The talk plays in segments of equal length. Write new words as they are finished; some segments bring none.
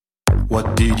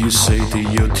What did you say to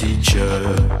your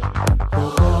teacher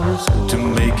to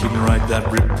make him write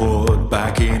that report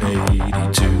back in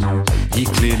 '82? He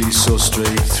clearly saw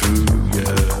straight through you,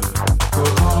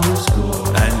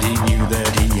 and he knew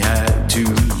that he had to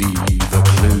leave a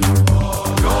clue.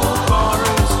 Go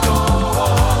Boris, go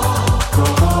on. Go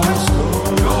Boris,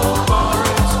 go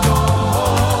Boris, go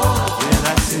on. Yeah,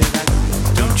 that's it.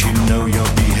 Don't you know your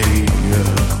behavior?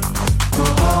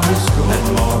 That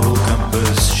moral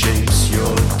compass shapes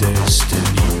your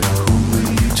destiny. Who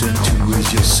will you turn to as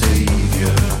your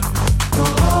savior?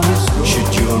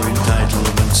 Should your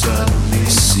entitlement suddenly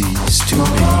cease to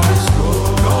be?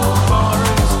 Go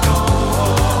Boris, go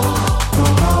on.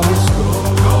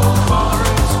 Go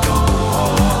Boris, go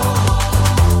on.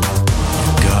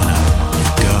 You're gonna.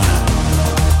 You're gonna.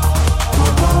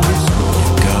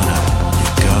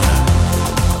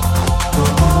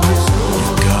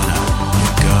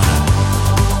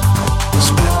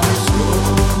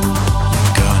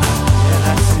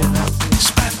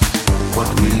 What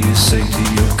will you say to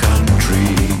your country?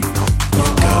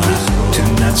 You're gonna to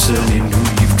Natsanin, who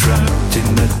you've trapped in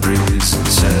that prison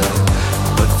cell.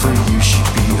 But for you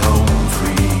she'd be home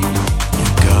free.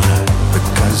 You're gonna,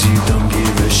 because you don't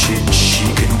give a shit, she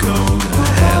can go to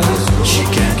hell. She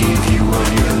can't give you what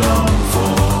you long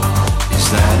for. Is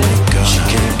that it? She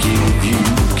can't give you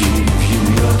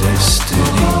your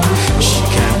destiny. She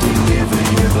can't deliver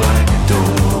your black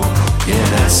door. Yeah,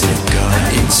 that's it. An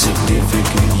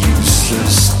insignificant,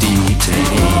 useless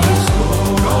detainee.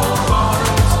 Go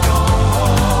Boris, go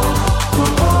on.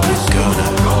 You're gonna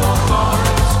go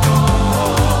Boris, go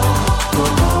on. Go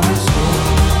Boris, go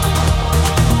on.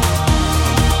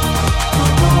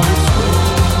 Go Boris, go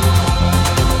on.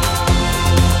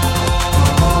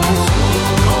 Go Boris, go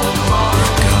on. Go Boris, go on.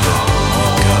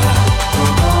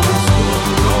 Go Boris, go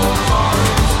on. Go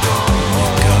Boris, go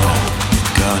on.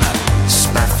 You're gonna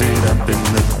spaff it up in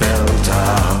the bell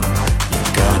tower.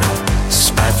 You're gonna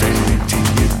spaff it into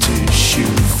your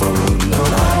tissue full of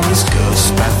lies. Go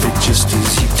spaff it just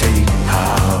as you take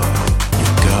power.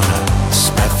 You're gonna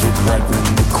spaff it right when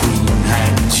the queen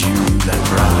hands you that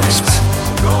prize.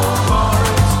 Go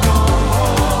Boris, go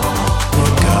on.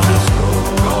 You're gonna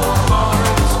go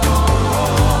Boris, go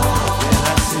on. Yeah,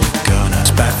 that's it. Gonna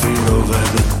spaff it over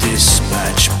the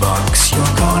dispatch box.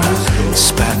 You're gonna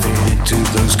spaff it into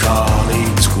those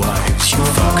colleagues' wives. You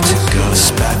fucked. Gonna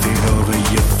spaff it over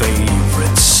your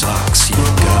favorite socks.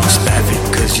 You're gonna spaff it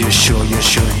cause you're sure you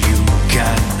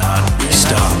cannot be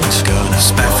stopped. Gonna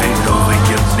spaff it over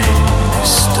your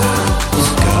ministers.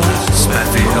 Gonna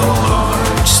spaff it all over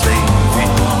each slave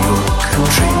in your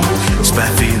country.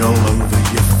 Spaff it all over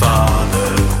your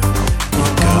father.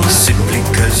 You're gonna simply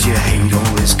cause you hate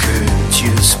all his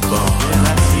courteous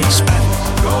bond. Spaff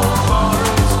it. Go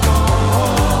Boris, go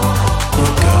on.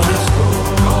 You're gonna.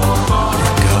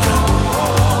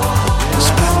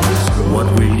 What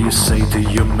will you say to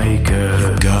your maker?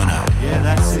 You're gonna. Yeah,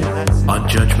 that's it. On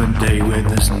Judgment Day when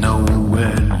there's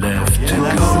nowhere left to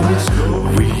go.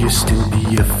 Will you still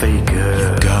be a faithful